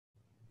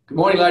Good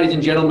morning, ladies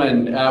and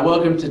gentlemen.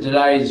 Welcome to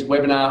today's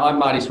webinar. I'm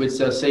Marty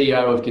Switzer,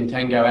 CEO of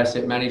Contango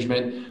Asset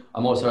Management.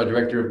 I'm also a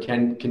director of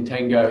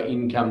Contango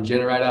Income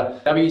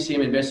Generator.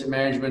 WCM Investment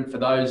Management, for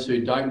those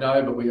who don't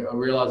know, but we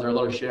realise there are a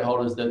lot of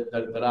shareholders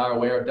that are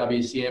aware of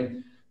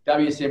WCM.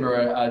 WCM are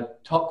a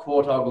top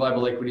quartile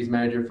global equities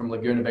manager from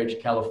Laguna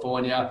Beach,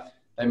 California.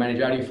 They manage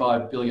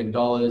 $85 billion.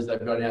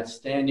 They've got an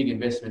outstanding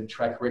investment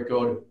track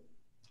record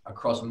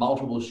across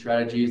multiple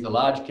strategies. The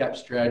large cap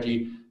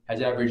strategy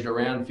has averaged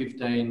around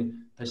 15%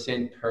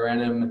 per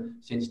annum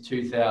since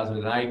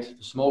 2008.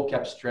 The small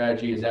cap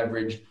strategy has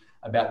averaged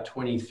about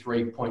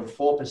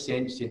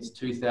 23.4% since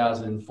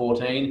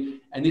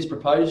 2014. And this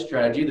proposed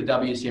strategy, the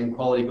WCM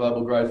Quality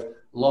Global Growth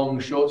Long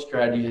Short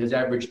strategy, has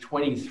averaged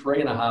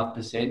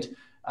 23.5%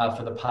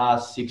 for the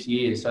past 6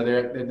 years. So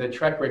their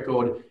track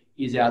record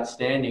is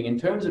outstanding. In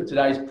terms of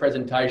today's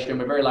presentation,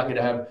 we're very lucky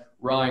to have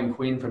Ryan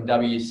Quinn from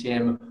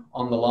WCM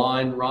on the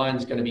line.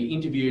 Ryan's going to be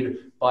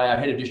interviewed by our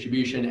head of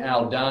distribution,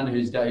 Al Dunn,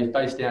 who's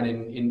based down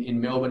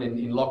in Melbourne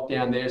in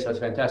lockdown there. So it's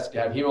fantastic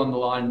to have him on the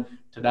line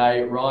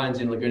today. Ryan's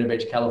in Laguna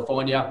Beach,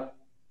 California.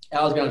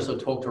 Al's going to sort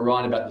of talk to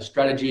Ryan about the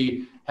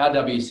strategy, how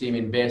WCM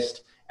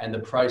invest, and the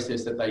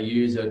process that they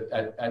use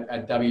at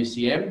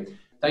WCM.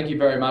 Thank you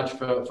very much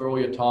for all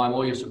your time,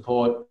 all your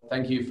support.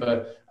 Thank you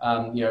for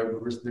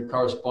the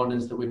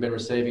correspondence that we've been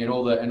receiving and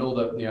all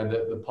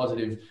the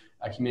positive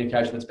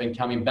communication that's been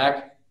coming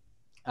back.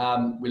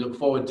 We look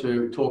forward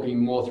to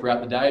talking more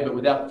throughout the day, but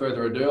without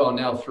further ado, I'll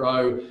now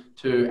throw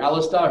to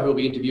Alistair, who will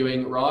be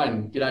interviewing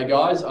Ryan. G'day,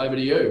 guys. Over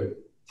to you.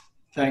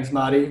 Thanks,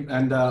 Marty.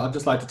 And I'd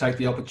just like to take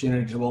the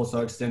opportunity to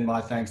also extend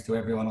my thanks to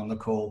everyone on the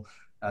call.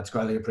 It's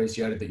greatly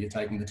appreciated that you're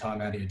taking the time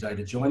out of your day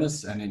to join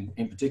us. And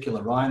in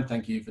particular, Ryan,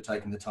 thank you for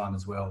taking the time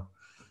as well.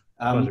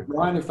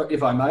 Ryan,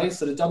 if I may,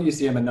 so the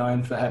WCM are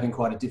known for having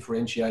quite a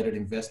differentiated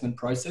investment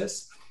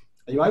process.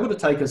 Are you able to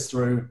take us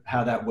through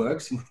how that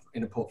works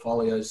in a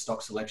portfolio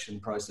stock selection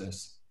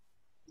process?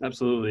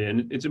 Absolutely.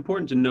 And it's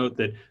important to note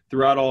that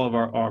throughout all of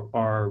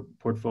our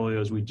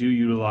portfolios, we do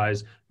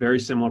utilize very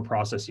similar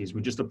processes.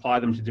 We just apply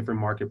them to different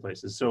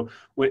marketplaces. So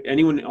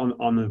anyone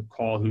on the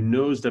call who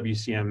knows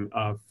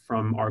WCM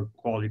from our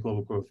Quality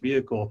Global Growth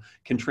vehicle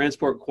can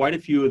transport quite a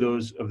few of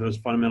those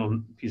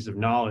fundamental pieces of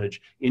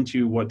knowledge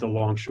into what the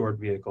long short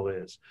vehicle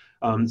is.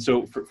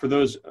 So for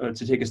those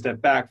to take a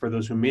step back, for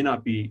those who may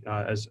not be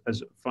as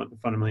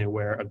fundamentally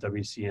aware of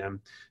WCM,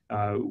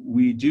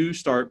 we do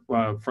start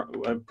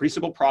from a pretty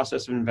simple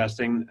process of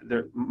investing,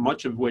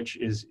 much of which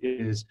is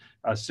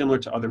similar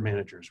to other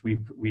managers.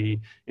 We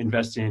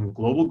invest in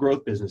global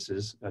growth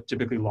businesses,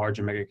 typically large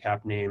and mega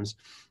cap names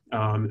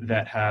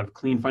that have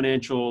clean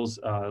financials,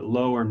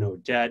 low or no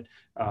debt,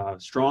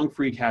 strong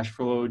free cash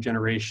flow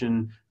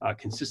generation,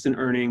 consistent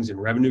earnings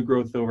and revenue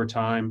growth over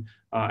time.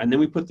 And then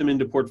we put them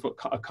into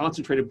a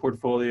concentrated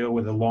portfolio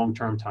with a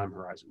long-term time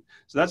horizon.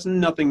 So that's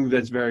nothing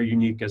that's very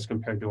unique as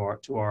compared to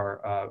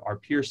our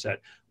peer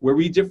set. Where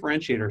we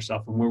differentiate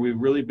ourselves and where we've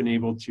really been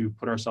able to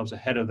put ourselves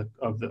ahead of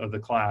the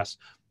class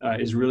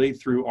is really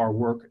through our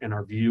work and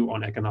our view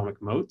on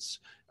economic moats.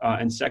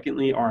 And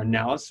secondly, our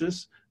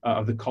analysis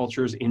of the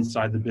cultures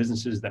inside the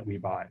businesses that we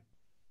buy.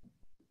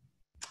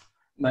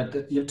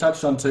 Mate, you've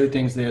touched on two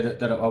things there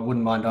that I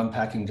wouldn't mind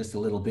unpacking just a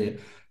little bit.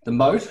 The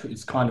moat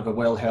is kind of a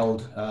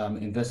well-held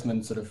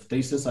investment sort of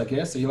thesis, I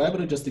guess. Are you able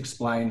to just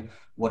explain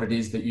what it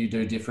is that you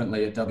do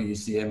differently at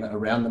WCM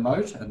around the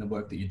moat and the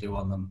work that you do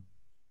on them?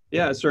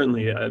 Yeah,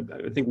 certainly. I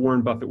think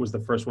Warren Buffett was the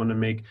first one to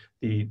make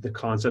the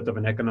concept of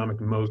an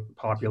economic moat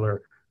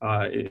popular.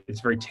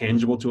 It's very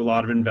tangible to a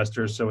lot of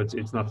investors, so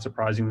it's not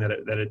surprising that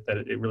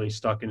it really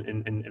stuck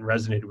and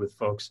resonated with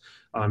folks.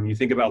 You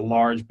think about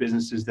large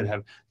businesses that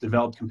have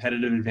developed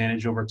competitive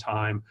advantage over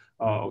time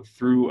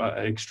through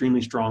an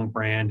extremely strong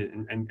brand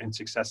and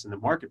success in the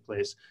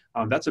marketplace.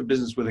 That's a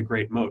business with a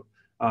great moat.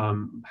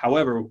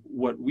 However,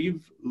 what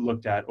we've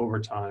looked at over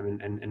time,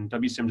 and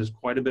WCM does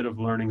quite a bit of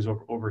learnings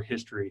over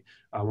history,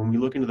 when we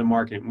look into the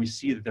market, and we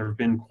see that there have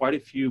been quite a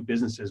few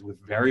businesses with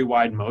very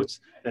wide moats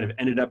that have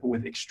ended up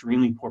with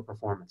extremely poor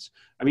performance.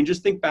 I mean,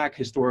 just think back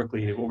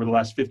historically over the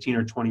last 15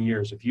 or 20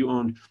 years. If you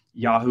owned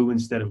Yahoo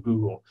instead of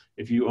Google,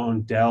 if you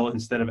owned Dell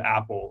instead of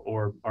Apple,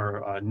 or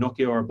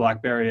Nokia or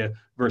BlackBerry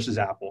versus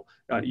Apple,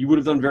 you would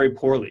have done very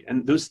poorly.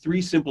 And those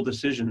three simple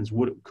decisions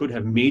could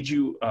have made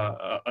you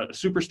a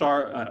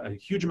superstar, a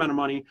huge amount of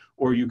money,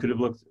 or you could have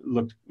looked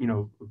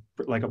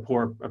like a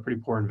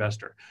pretty poor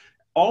investor.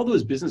 All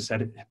those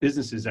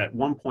businesses at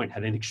one point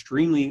had an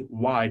extremely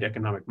wide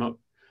economic moat.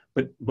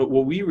 But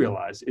what we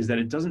realize is that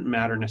it doesn't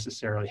matter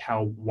necessarily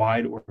how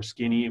wide or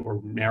skinny or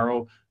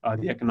narrow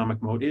the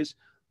economic moat is.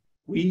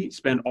 We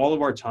spend all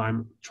of our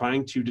time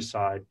trying to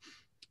decide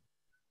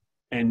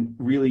and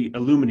really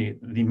illuminate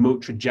the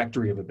moat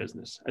trajectory of a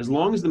business. As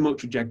long as the moat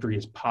trajectory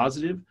is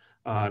positive,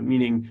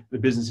 meaning the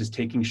business is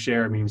taking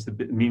share, it means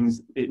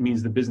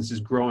the business is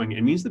growing,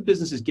 it means the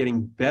business is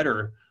getting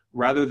better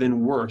rather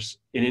than worse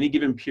in any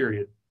given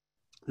period,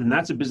 then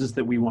that's a business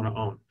that we want to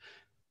own.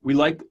 We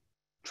like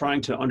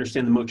trying to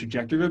understand the moat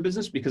trajectory of a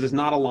business, because it's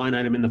not a line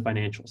item in the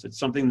financials. It's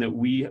something that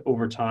we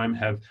over time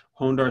have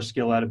honed our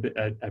skill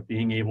at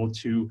being able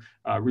to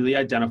really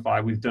identify.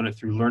 We've done it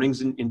through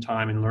learnings in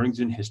time and learnings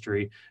in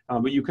history,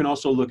 but you can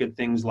also look at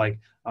things like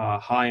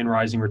high and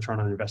rising return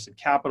on invested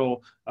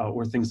capital,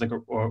 or things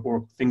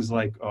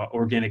like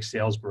organic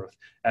sales growth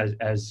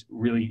as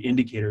really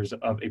indicators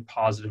of a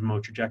positive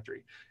moat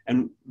trajectory.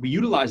 And we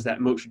utilize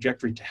that moat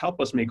trajectory to help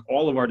us make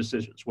all of our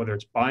decisions, whether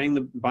it's buying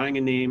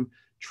a name,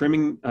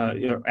 trimming,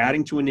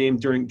 adding to a name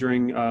during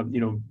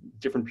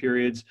different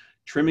periods,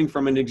 trimming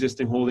from an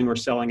existing holding, or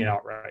selling it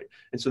outright.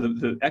 And so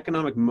the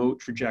economic moat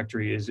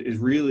trajectory is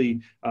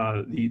really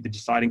the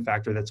deciding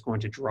factor that's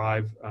going to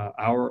drive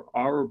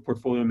our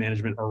portfolio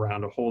management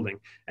around a holding.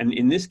 And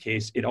in this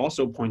case, it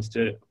also points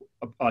to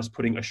us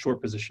putting a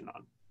short position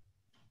on.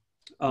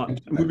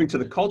 Moving to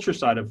the culture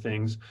side of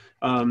things,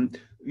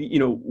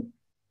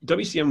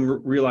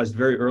 WCM realized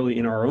very early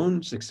in our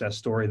own success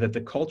story that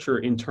the culture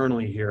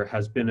internally here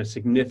has been a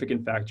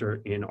significant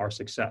factor in our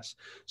success.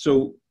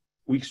 So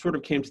we sort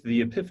of came to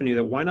the epiphany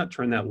that why not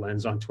turn that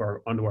lens onto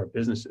our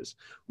businesses?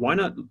 Why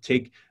not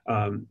take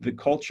the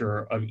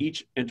culture of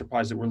each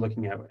enterprise that we're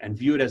looking at and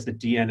view it as the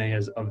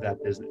DNA of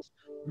that business,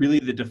 really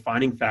the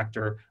defining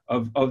factor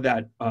of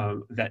that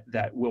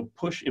that will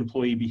push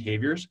employee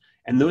behaviors,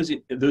 and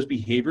those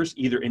behaviors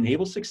either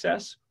enable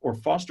success or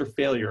foster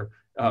failure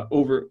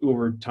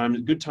over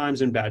time, good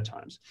times and bad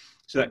times.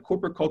 So that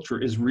corporate culture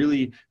is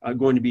really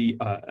going to be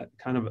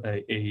kind of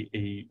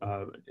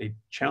a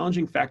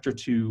challenging factor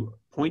to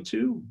point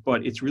to,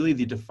 but it's really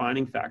the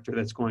defining factor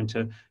that's going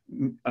to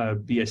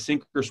be a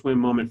sink or swim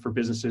moment for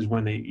businesses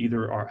when they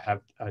either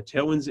have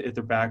tailwinds at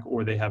their back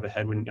or they have a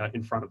headwind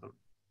in front of them.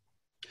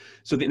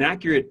 So the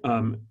inaccurate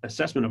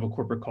assessment of a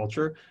corporate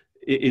culture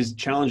is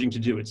challenging to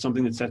do. It's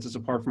something that sets us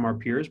apart from our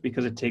peers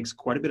because it takes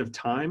quite a bit of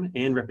time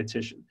and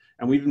repetition.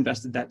 And we've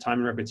invested that time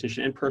and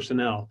repetition and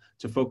personnel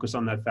to focus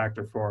on that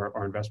factor for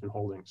our investment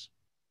holdings.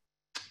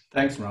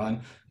 Thanks,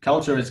 Ryan.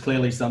 Culture is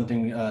clearly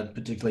something,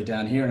 particularly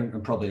down here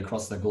and probably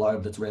across the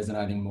globe, that's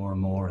resonating more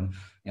and more. And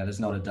there's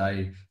not a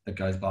day that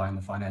goes by in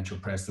the financial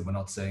press that we're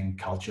not seeing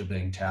culture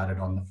being touted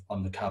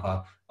on the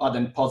cover,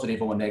 either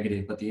positive or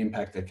negative. But the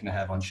impact that can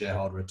have on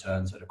shareholder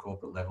returns at a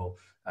corporate level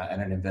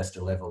and an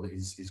investor level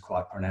is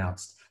quite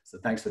pronounced. So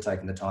thanks for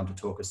taking the time to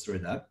talk us through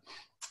that.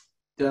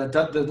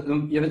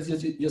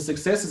 Your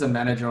success as a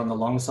manager on the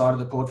long side of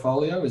the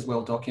portfolio is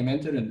well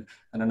documented, and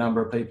a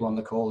number of people on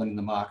the call and in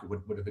the market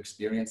would have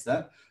experienced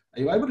that.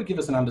 Are you able to give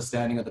us an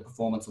understanding of the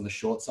performance on the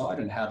short side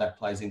and how that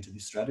plays into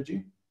this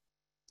strategy?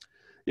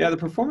 Yeah, the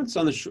performance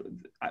on the short,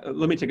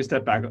 let me take a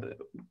step back.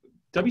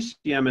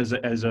 WCM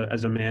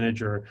as a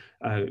manager,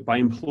 by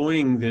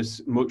employing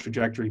this moat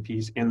trajectory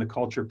piece and the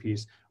culture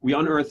piece, we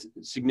unearth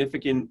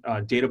significant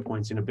data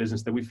points in a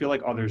business that we feel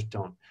like others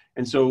don't.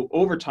 And so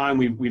over time,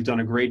 we've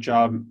done a great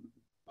job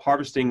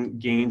harvesting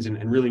gains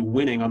and really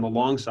winning on the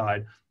long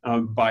side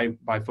by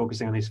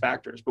focusing on these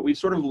factors. But we've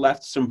sort of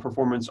left some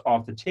performance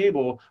off the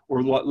table,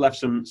 or left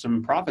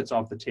some profits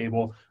off the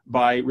table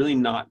by really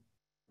not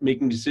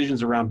making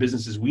decisions around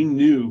businesses we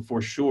knew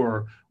for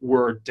sure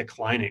were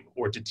declining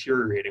or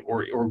deteriorating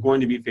or going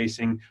to be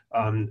facing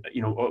a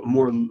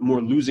more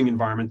losing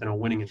environment than a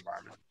winning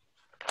environment.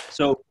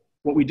 So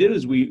what we did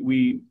is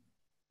we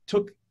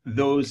took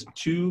those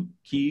two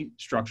key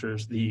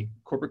structures, the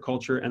corporate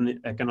culture and the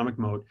economic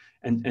moat,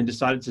 and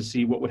decided to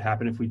see what would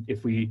happen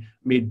if we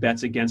made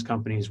bets against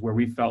companies where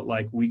we felt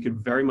like we could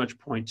very much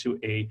point to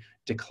a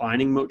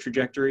declining moat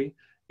trajectory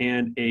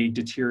and a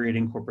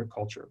deteriorating corporate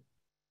culture.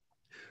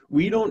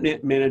 We don't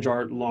manage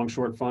our long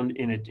short fund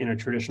in a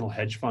traditional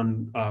hedge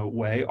fund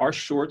way. Our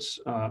shorts,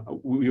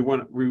 we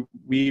run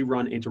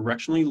a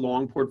directionally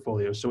long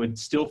portfolio, so it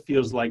still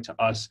feels like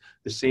to us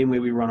the same way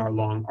we run our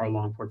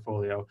long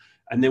portfolio.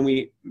 And then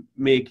we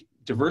make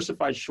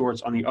diversified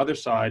shorts on the other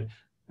side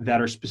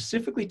that are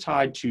specifically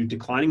tied to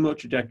declining moat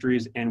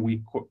trajectories and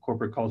weak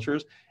corporate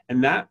cultures.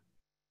 And that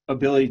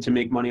ability to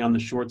make money on the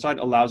short side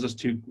allows us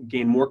to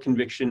gain more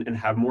conviction and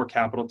have more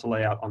capital to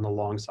lay out on the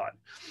long side.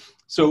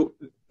 So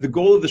the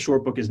goal of the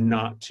short book is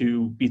not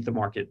to beat the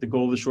market. The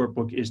goal of the short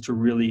book is to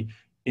really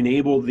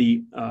enable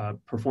the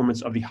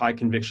performance of the high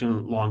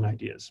conviction long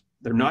ideas.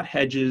 They're not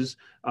hedges.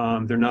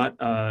 They're not,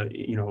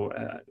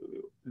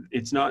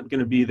 it's not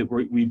going to be that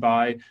we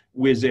buy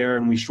Wizz Air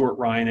and we short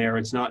Ryanair.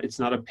 It's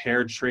not a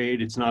paired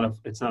trade. It's not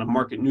a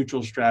market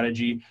neutral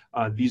strategy.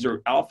 These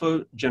are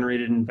alpha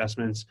generated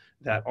investments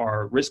that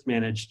are risk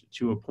managed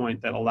to a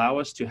point that allow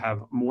us to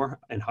have more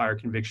and higher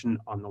conviction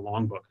on the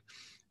long book.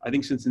 I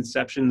think since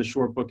inception, the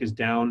short book is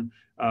down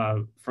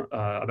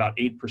about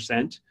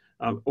 8%.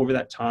 Over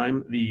that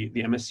time, the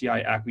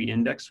MSCI ACWI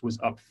index was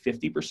up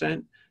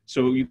 50%.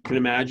 So you can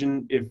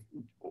imagine if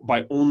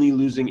by only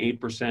losing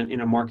 8%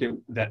 in a market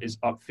that is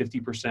up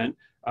 50%,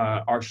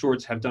 our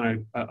shorts have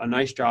done a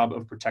nice job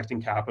of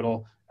protecting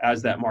capital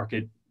as that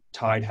market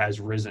tide has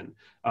risen.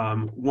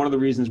 One of the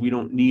reasons we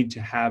don't need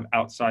to have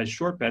outsized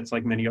short bets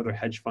like many other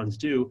hedge funds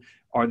do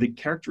are the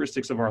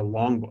characteristics of our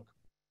long book.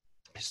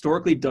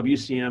 Historically,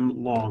 WCM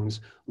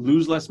longs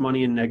lose less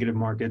money in negative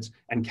markets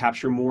and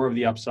capture more of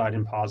the upside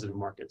in positive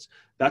markets.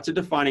 That's a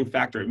defining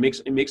factor. It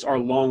makes our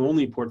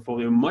long-only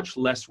portfolio much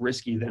less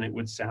risky than it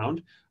would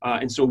sound.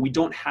 And so we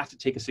don't have to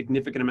take a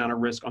significant amount of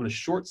risk on the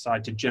short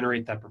side to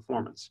generate that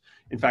performance.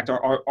 In fact,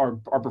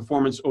 our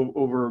performance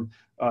over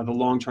the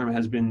long term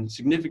has been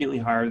significantly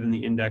higher than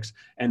the index.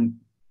 And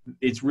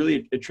it's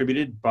really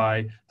attributed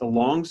by the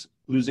longs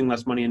losing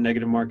less money in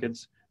negative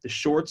markets, the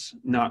shorts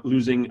not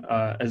losing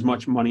as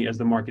much money as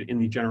the market in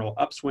the general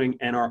upswing,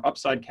 and our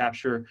upside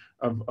capture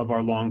of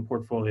our long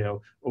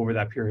portfolio over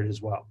that period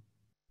as well.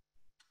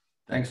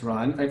 Thanks,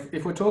 Ryan.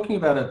 If we're talking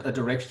about a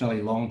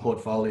directionally long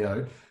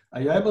portfolio,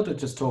 are you able to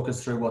just talk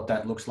us through what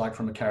that looks like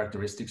from a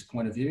characteristics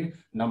point of view?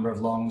 Number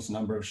of longs,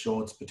 number of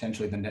shorts,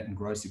 potentially the net and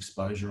gross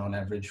exposure on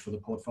average for the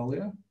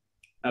portfolio?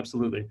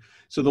 Absolutely.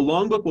 So the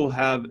long book will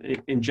have,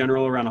 in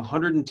general, around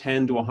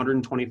 110 to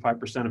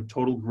 125% of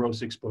total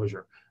gross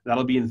exposure.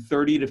 That'll be in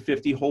 30 to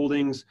 50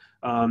 holdings.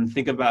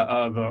 Think about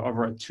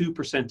over a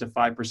 2% to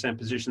 5%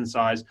 position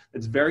size.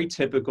 It's very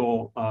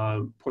typical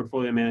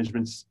portfolio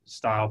management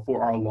style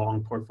for our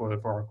long portfolio,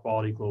 for our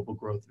quality global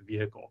growth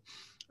vehicle.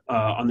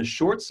 On the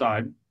short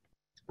side,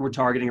 we're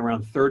targeting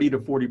around 30 to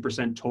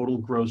 40% total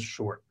gross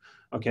short.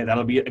 Okay,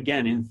 that'll be,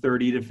 again, in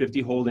 30 to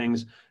 50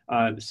 holdings.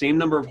 Same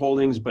number of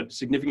holdings, but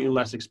significantly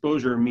less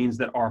exposure means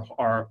that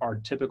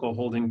our typical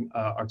holding,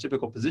 our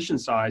typical position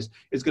size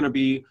is going to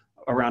be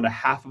around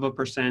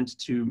 0.5%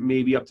 to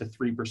maybe up to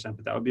 3%,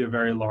 but that would be a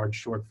very large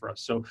short for us.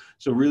 So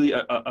really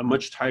a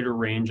much tighter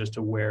range as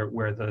to where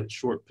the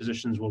short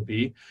positions will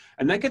be.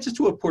 And that gets us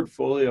to a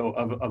portfolio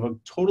of a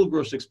total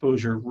gross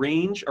exposure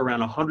range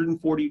around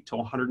 140 to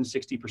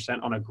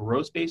 160% on a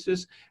gross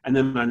basis. And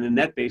then on a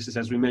net basis,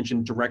 as we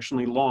mentioned,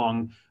 directionally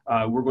long,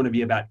 we're going to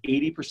be about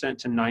 80%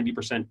 to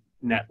 90%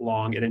 net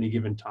long at any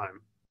given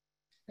time.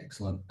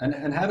 Excellent.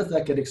 And how does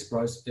that get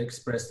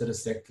expressed at a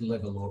sector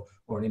level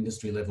or an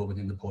industry level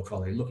within the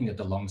portfolio, looking at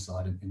the long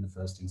side in the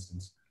first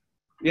instance?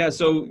 Yeah,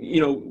 so,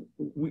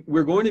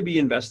 we're going to be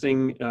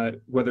investing,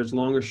 whether it's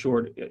long or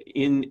short,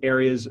 in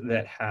areas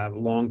that have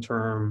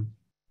long-term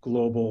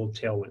global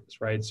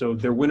tailwinds, right? So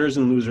they're winners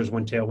and losers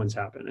when tailwinds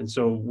happen. And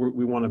so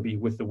we want to be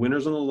with the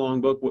winners on the long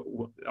book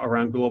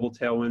around global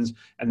tailwinds,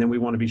 and then we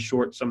want to be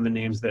short some of the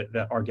names that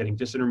are getting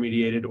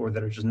disintermediated or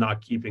that are just not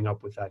keeping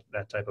up with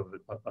that type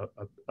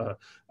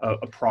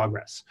of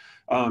progress.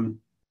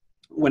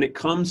 When it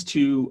comes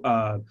to,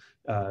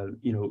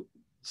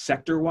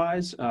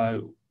 sector-wise,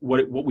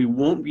 what we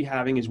won't be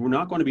having is we're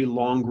not going to be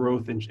long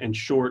growth and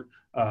short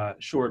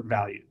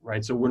value,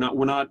 right? So we're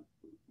not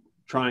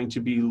trying to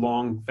be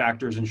long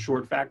factors and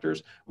short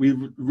factors. We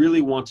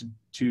really want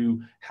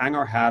to hang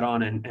our hat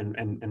on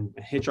and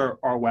hitch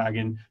our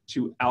wagon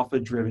to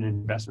alpha-driven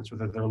investments,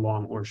 whether they're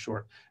long or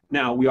short.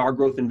 Now, we are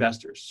growth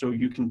investors, so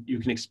you can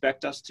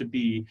expect us to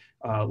be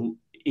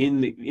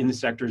in the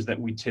sectors that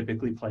we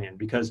typically play in,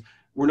 because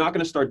we're not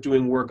going to start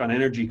doing work on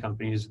energy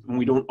companies when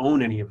we don't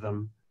own any of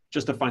them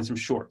just to find some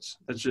shorts.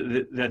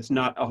 That's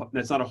not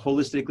a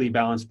holistically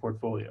balanced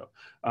portfolio.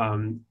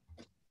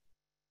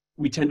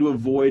 We tend to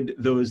avoid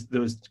those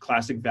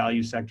classic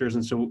value sectors,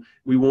 and so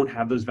we won't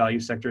have those value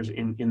sectors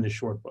in the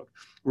short book.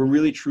 We're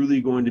really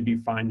truly going to be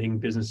finding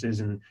businesses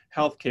in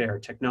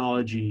healthcare,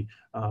 technology,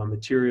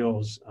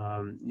 materials,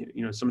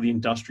 some of the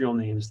industrial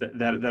names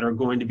that are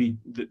going to be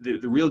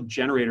the real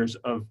generators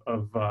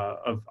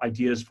of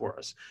ideas for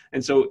us.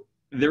 And so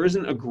there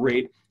isn't a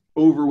great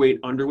overweight,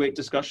 underweight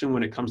discussion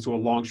when it comes to a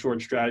long short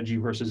strategy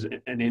versus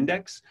an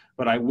index,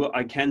 but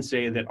I can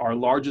say that our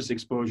largest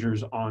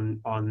exposures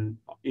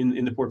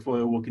in the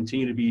portfolio will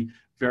continue to be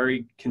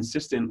very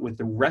consistent with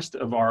the rest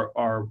of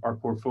our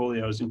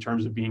portfolios in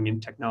terms of being in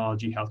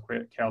technology,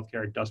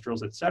 healthcare,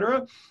 industrials, et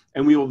cetera.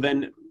 And we will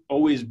then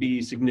always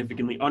be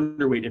significantly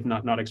underweight, if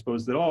not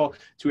exposed at all,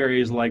 to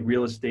areas like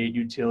real estate,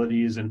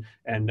 utilities, and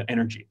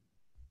energy.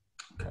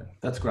 Okay,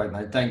 that's great,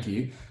 mate. Thank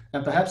you.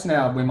 And perhaps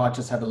now we might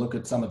just have a look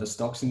at some of the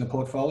stocks in the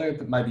portfolio,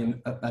 but maybe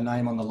a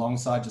name on the long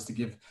side just to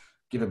give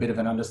a bit of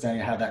an understanding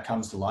of how that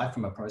comes to life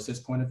from a process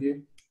point of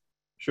view.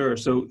 Sure.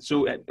 So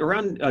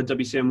around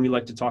WCM, we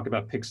like to talk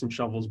about picks and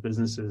shovels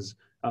businesses.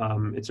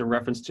 It's a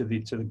reference to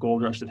the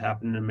gold rush that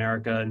happened in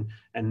America,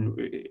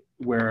 and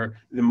where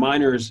the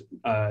miners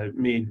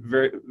made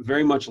very,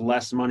 very much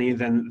less money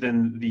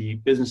than the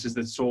businesses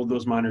that sold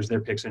those miners their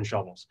picks and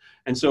shovels.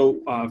 And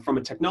so from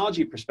a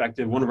technology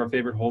perspective, one of our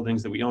favorite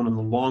holdings that we own in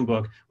the long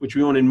book, which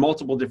we own in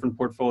multiple different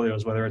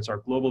portfolios, whether it's our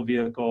global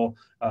vehicle,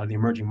 the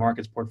emerging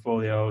markets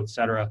portfolio, et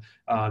cetera,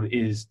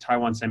 is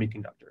Taiwan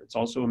Semiconductor. It's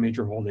also a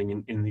major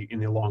holding in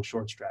the long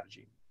short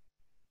strategy.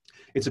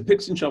 It's a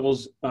picks and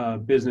shovels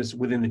business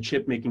within the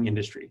chip making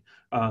industry.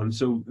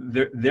 So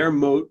their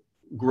moat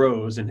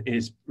grows and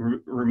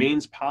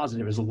remains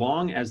positive as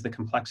long as the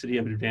complexity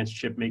of advanced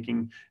chip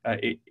making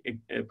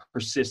it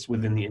persists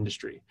within the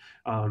industry.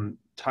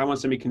 Taiwan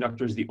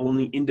Semiconductor is the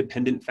only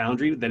independent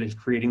foundry that is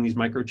creating these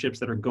microchips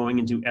that are going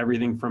into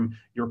everything from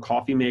your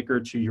coffee maker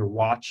to your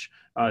watch,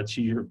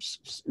 to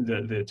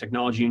the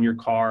technology in your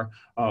car,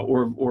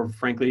 or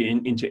frankly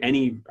into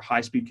any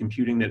high-speed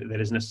computing that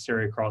is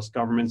necessary across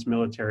governments,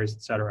 militaries,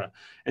 et cetera.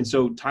 And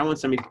so Taiwan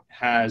Semi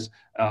has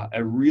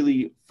a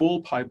really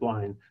full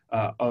pipeline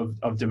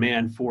of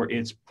demand for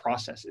its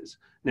processes.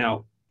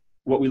 Now,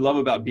 what we love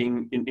about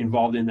being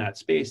involved in that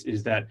space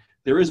is that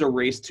there is a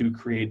race to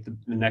create the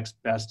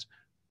next best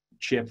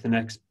chip, the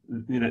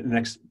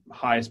next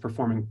highest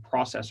performing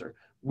processor.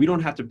 We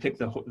don't have to pick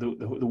the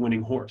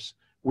winning horse.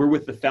 We're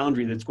with the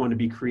foundry that's going to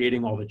be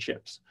creating all the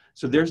chips.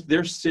 So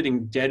they're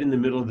sitting dead in the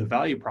middle of the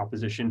value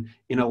proposition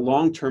in a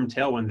long-term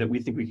tailwind that we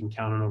think we can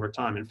count on over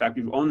time. In fact,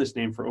 we've owned this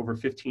name for over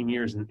 15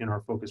 years in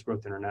our Focused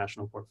Growth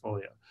International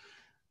portfolio.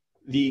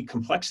 The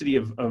complexity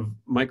of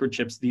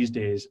microchips these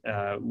days,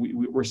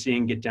 we're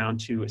seeing get down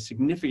to a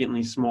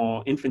significantly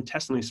small,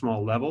 infinitesimally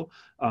small level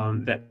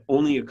that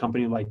only a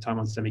company like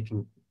Taiwan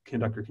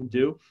Semiconductor can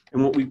do.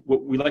 And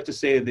what we like to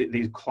say,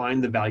 they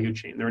climb the value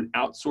chain. They're an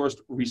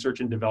outsourced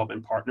research and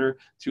development partner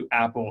to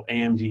Apple,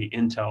 AMD,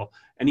 Intel,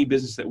 any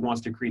business that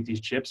wants to create these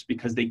chips,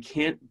 because they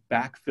can't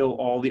backfill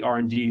all the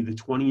R&D, the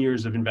 20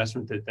 years of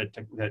investment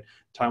that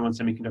Taiwan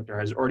Semiconductor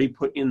has already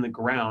put in the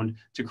ground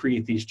to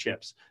create these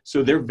chips.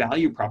 So their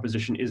value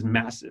proposition is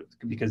massive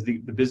because the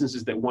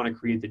businesses that want to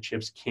create the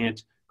chips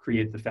can't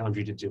create the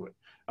foundry to do it.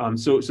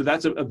 So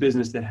that's a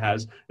business that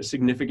has a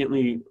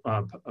significantly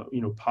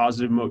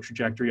positive moat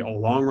trajectory, a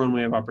long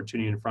runway of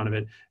opportunity in front of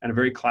it, and a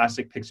very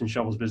classic picks and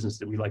shovels business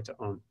that we like to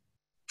own.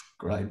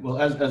 Great. Well,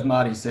 as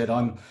Marty said,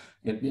 I'm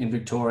in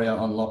Victoria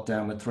on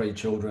lockdown with 3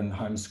 children,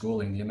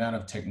 homeschooling. The amount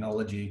of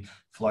technology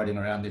floating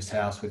around this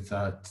house with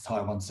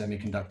Taiwan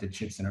Semiconductor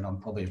chips in it, I'm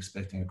probably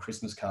expecting a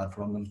Christmas card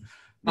from them.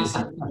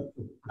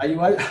 Are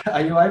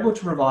you able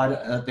to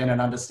provide then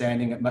an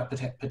understanding,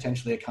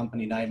 potentially a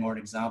company name or an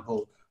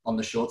example on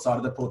the short side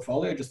of the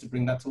portfolio, just to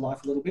bring that to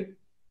life a little bit?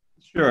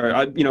 Sure.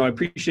 I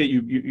appreciate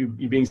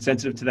you being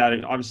sensitive to that.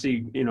 And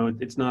obviously,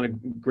 it's not a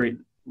great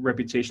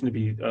reputation to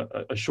be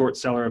a short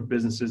seller of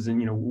businesses,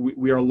 and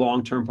we are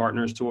long-term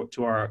partners to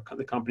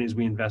the companies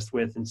we invest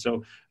with. And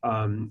so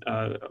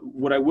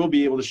what I will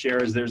be able to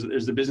share is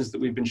there's a business that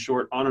we've been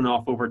short on and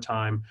off over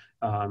time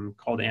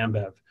called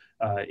Ambev.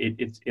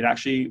 It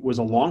actually was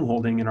a long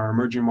holding in our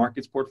emerging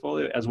markets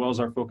portfolio, as well as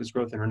our Focused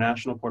Growth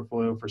International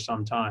portfolio for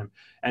some time.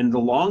 And the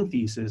long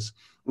thesis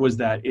was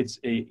that it's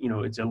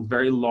a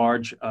very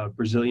large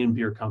Brazilian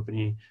beer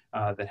company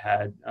that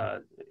had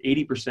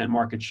 80%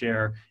 market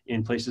share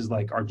in places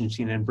like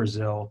Argentina and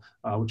Brazil,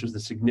 which was the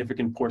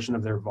significant portion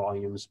of their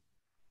volumes.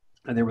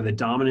 And they were the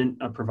dominant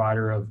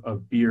provider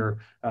of beer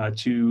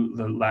to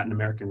the Latin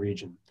American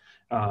region.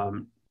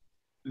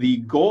 The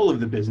goal of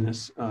the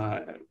business,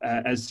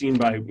 as seen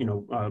by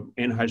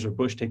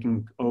Anheuser-Busch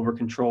taking over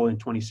control in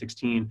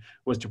 2016,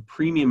 was to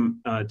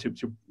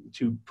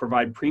to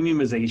provide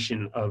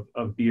premiumization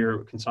of beer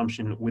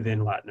consumption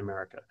within Latin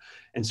America.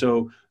 And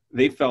so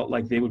they felt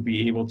like they would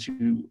be able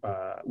to,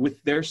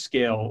 with their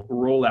scale,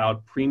 roll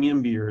out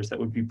premium beers that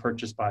would be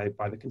purchased by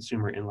the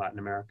consumer in Latin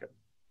America.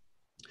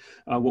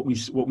 What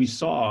we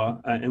saw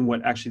and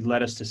what actually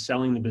led us to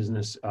selling the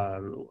business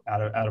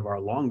out of our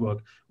long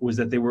book was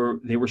that they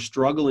were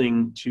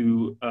struggling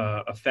to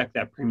affect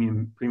that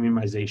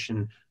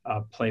premiumization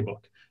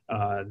playbook.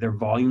 Their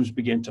volumes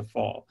began to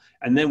fall,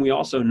 and then we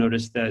also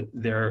noticed that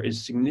there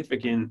is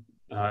significant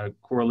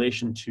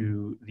correlation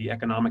to the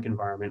economic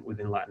environment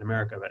within Latin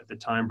America. At the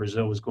time,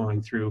 Brazil was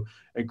going through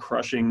a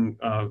crushing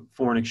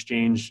foreign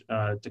exchange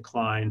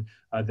decline.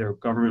 Their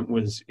government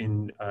was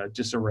in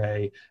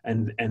disarray,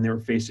 and they were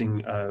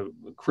facing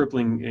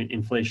crippling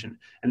inflation.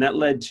 And that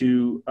led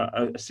to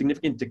a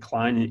significant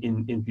decline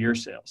in beer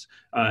sales.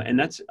 And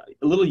that's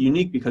a little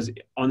unique because,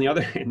 on the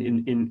other hand,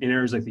 in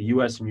areas like the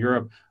US and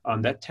Europe,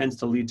 that tends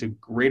to lead to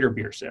greater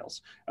beer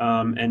sales.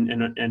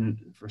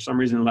 And for some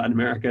reason in Latin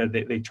America,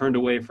 they turned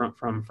away from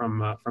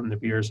the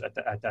beers at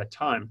that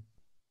time.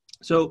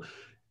 So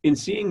in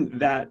seeing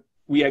that,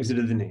 we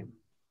exited the name.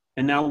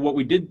 And now what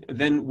we did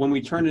then, when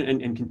we turned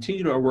and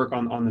continued our work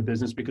on the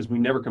business, because we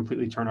never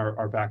completely turned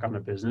our back on the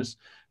business,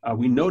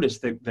 we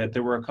noticed that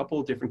there were a couple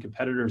of different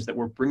competitors that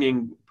were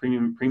bringing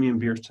premium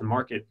beers to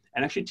market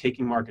and actually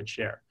taking market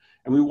share.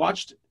 And we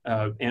watched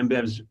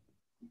Ambev's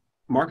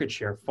market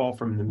share fall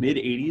from the mid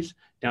 80s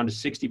down to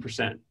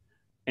 60%.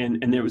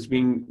 And there was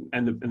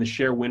the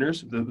share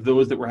winners,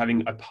 those that were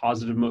having a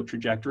positive moat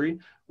trajectory,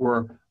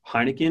 were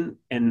Heineken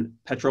and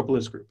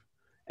Petropolis Group.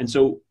 And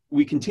so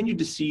we continued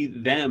to see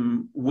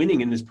them winning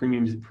in this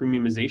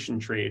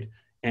premiumization trade,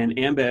 and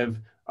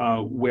Ambev,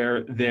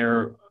 where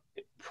their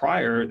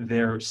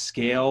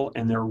scale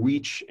and their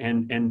reach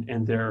and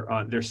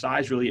their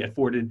size really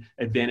afforded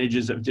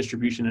advantages of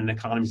distribution and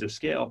economies of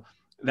scale,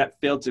 that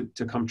failed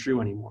to come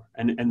true anymore,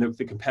 and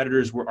the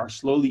competitors are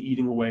slowly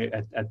eating away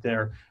at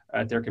their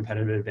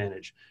competitive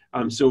advantage.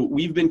 So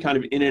we've been kind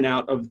of in and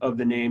out of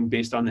the name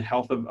based on the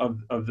health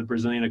of the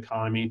Brazilian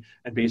economy,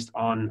 and based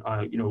on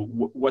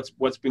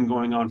what's been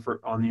going on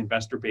on the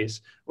investor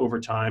base over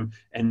time,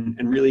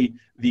 and really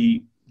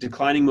the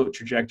declining moat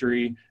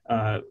trajectory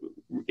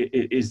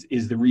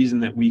is the reason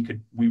that we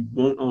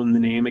won't own the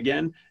name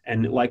again,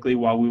 and likely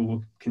while we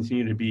will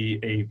continue to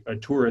be a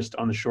tourist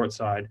on the short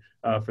side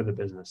for the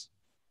business.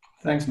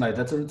 Thanks, mate.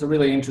 It's a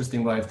really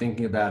interesting way of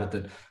thinking about it,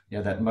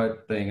 that that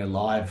moat being a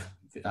live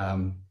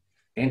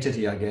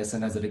entity, I guess,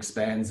 and as it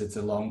expands, it's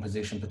a long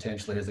position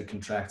potentially. As it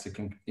contracts, it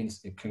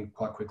can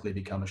quite quickly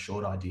become a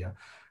short idea.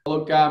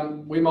 Look,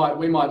 we might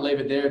leave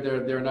it there.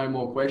 There are no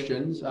more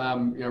questions.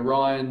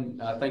 Ryan,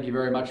 thank you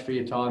very much for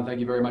your time. Thank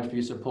you very much for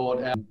your support.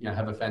 And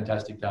have a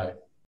fantastic day.